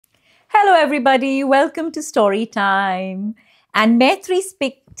everybody. Welcome to Story Time. And Maitri's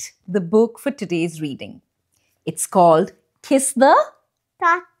picked the book for today's reading. It's called Kiss the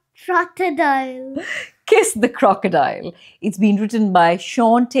Crocodile. Kiss the Crocodile. It's been written by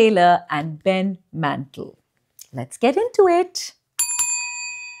Sean Taylor and Ben Mantle. Let's get into it.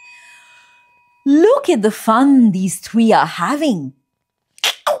 Look at the fun these three are having.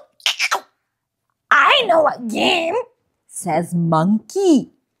 I know a game, says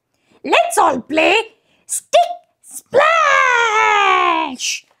Monkey. Let's all play Stick, Splash!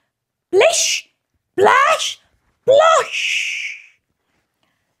 Plish, Splash, Plosh!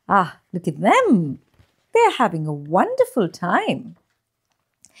 Ah, look at them. They're having a wonderful time.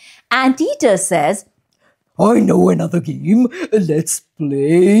 Anteater says, I know another game. Let's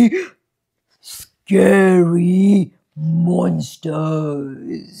play Scary Monsters.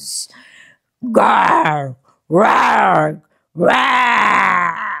 Garr, rawr, rawr.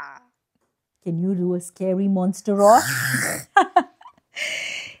 Can you do a scary monster roar?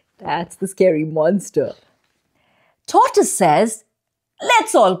 That's the scary monster. Tortoise says,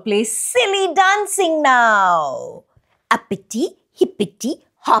 let's all play silly dancing now. Uppity, hippity,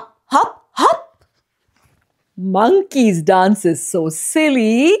 hop, hop, hop. Monkey's dance is so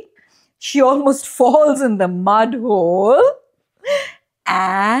silly. She almost falls in the mud hole.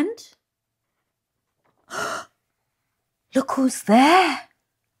 And look who's there.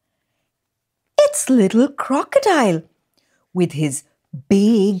 It's little Crocodile with his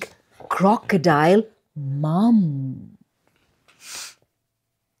big crocodile mum.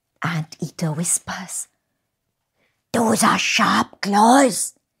 Anteater whispers, Those are sharp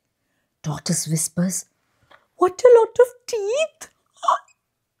claws. Tortoise whispers, what a lot of teeth.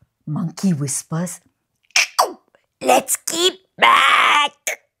 Monkey whispers, Let's keep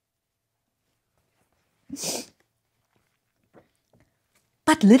back.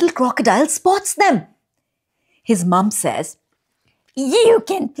 but little Crocodile spots them. His mum says, You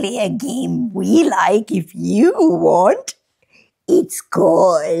can play a game we like if you want. It's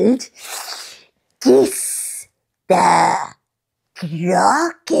called Kiss the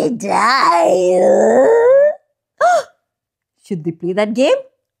Crocodile. should they play that game?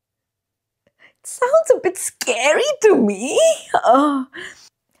 It sounds a bit scary to me.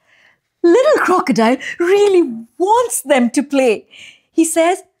 Little Crocodile really wants them to play. He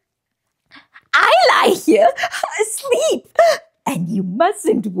says, I lie here asleep and you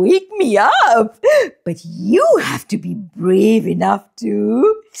mustn't wake me up. But you have to be brave enough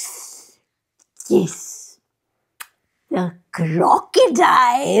to kiss the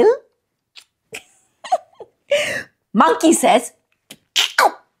crocodile. Monkey says,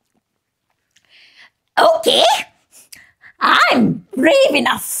 Okay, I'm brave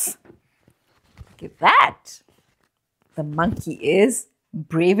enough. look at that. The monkey is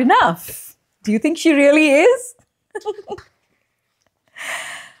brave enough. Do you think she really is?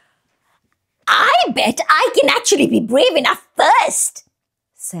 I bet I can actually be brave enough first,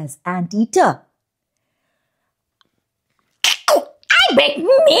 says Anteater. I bet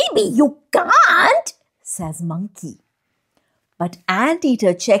maybe you can't, says Monkey. But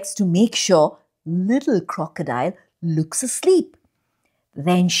Anteater checks to make sure little Crocodile looks asleep.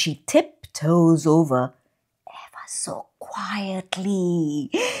 Then she tiptoes over ever so quietly.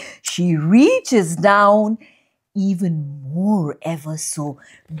 She reaches down even more ever so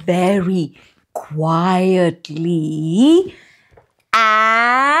very quietly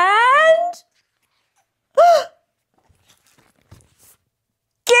and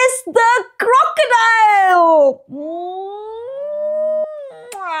kiss the crocodile.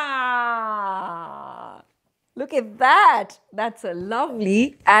 Look at that. That's a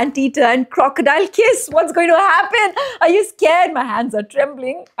lovely Anteater and crocodile kiss. What's going to happen? Are you scared? My hands are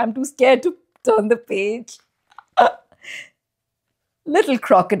trembling. I'm too scared to turn the page. Little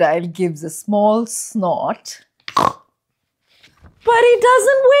Crocodile gives a small snort, but he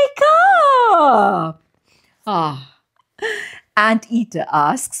doesn't wake up. Anteater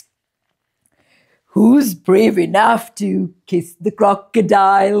asks, who's brave enough to kiss the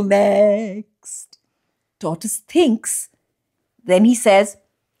crocodile next? Tortoise thinks. Then he says,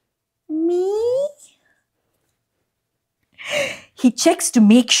 me? He checks to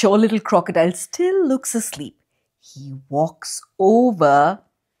make sure little Crocodile still looks asleep. He walks over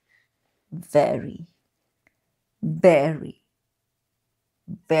very, very,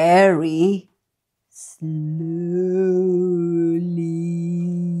 very slowly.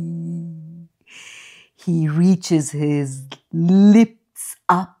 He reaches his lips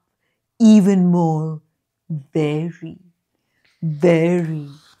up even more. Very, very,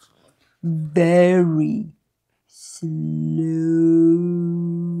 very slowly.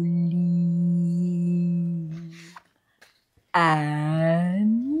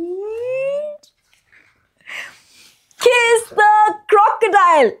 and kiss the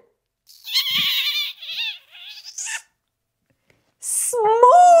crocodile.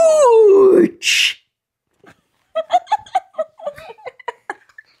 Smooch.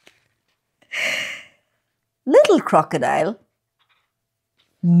 Little crocodile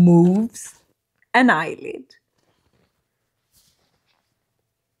moves an eyelid.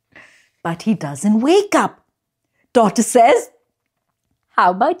 But he doesn't wake up. Tortoise says,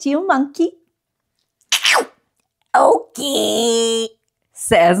 "How about you, monkey?" "Okay,"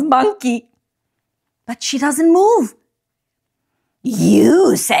 says monkey. But she doesn't move.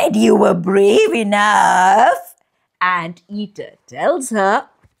 "You said you were brave enough," Anteater tells her.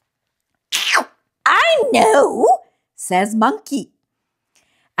 "I know," says monkey.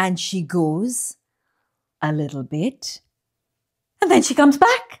 And she goes a little bit, and then she comes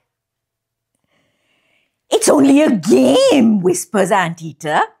back. "It's only a game," whispers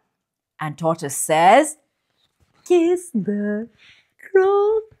Anteater. And Tortoise says, "Kiss the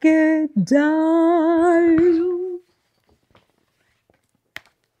crocodile."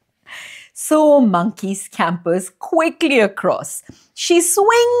 So monkey scampers quickly across. She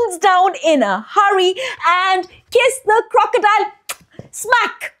swings down in a hurry and kisses the crocodile.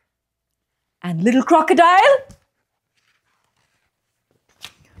 Smack! And little crocodile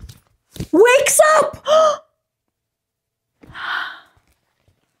wakes up.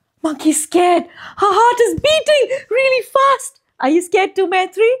 Monkey's scared. Her heart is beating really fast. Are you scared too,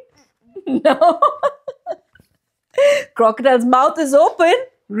 Maitri? No. Crocodile's mouth is open.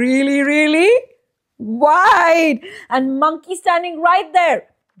 Really, really wide. And monkey standing right there,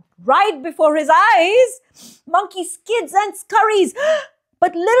 right before his eyes. Monkey skids and scurries.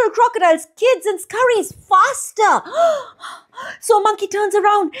 But little crocodile skids and scurries faster. So monkey turns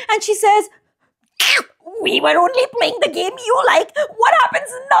around and she says, "We were only playing the game you like. What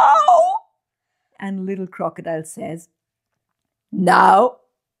happens now?" And little crocodile says, "Now,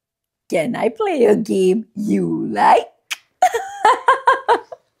 can I play a game you like?"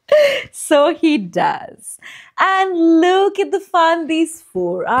 So he does. And look at the fun these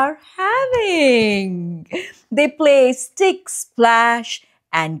four are having. They play stick splash.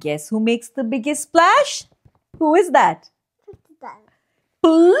 And guess who makes the biggest splash? Who is that?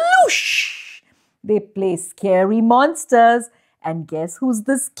 Ploosh! They play scary monsters. And guess who's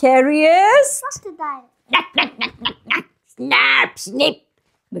the scariest? Crocodile. Snap, snip.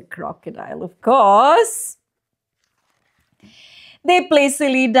 The crocodile, of course. They play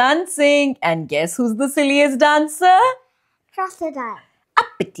silly dancing. And guess who's the silliest dancer? Crocodile.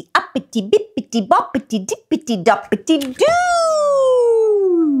 Uppity, uppity, bippity, boppity, dippity, doppity, doo.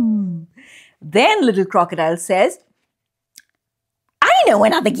 Then little crocodile says, "I know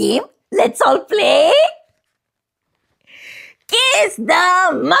another game. Let's all play. Kiss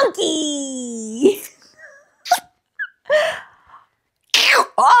the monkey."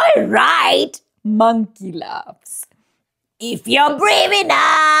 "All right," monkey laughs. "If you're brave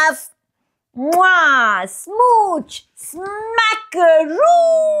enough." Mwah! Smooch! Smackaroo!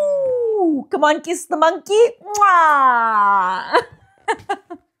 Come on, kiss the monkey. Mwah!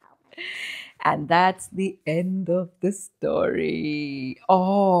 And that's the end of the story.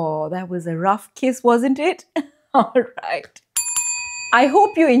 Oh, that was a rough kiss, wasn't it? All right. I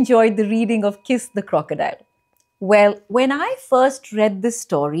hope you enjoyed the reading of Kiss the Crocodile. Well, when I first read this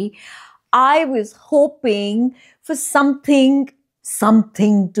story, I was hoping for something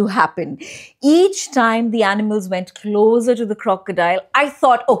to happen. Each time the animals went closer to the crocodile, I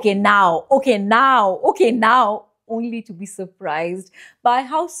thought, okay, now, only to be surprised by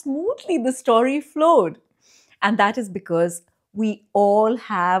how smoothly the story flowed. And that is because we all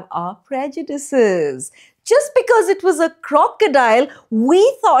have our prejudices. Just because it was a crocodile,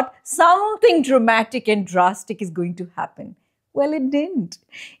 we thought something dramatic and drastic is going to happen. Well, it didn't.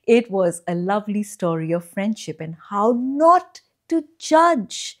 It was a lovely story of friendship and how not to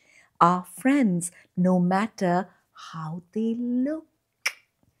judge our friends, no matter how they look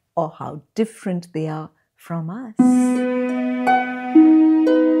or how different they are from us.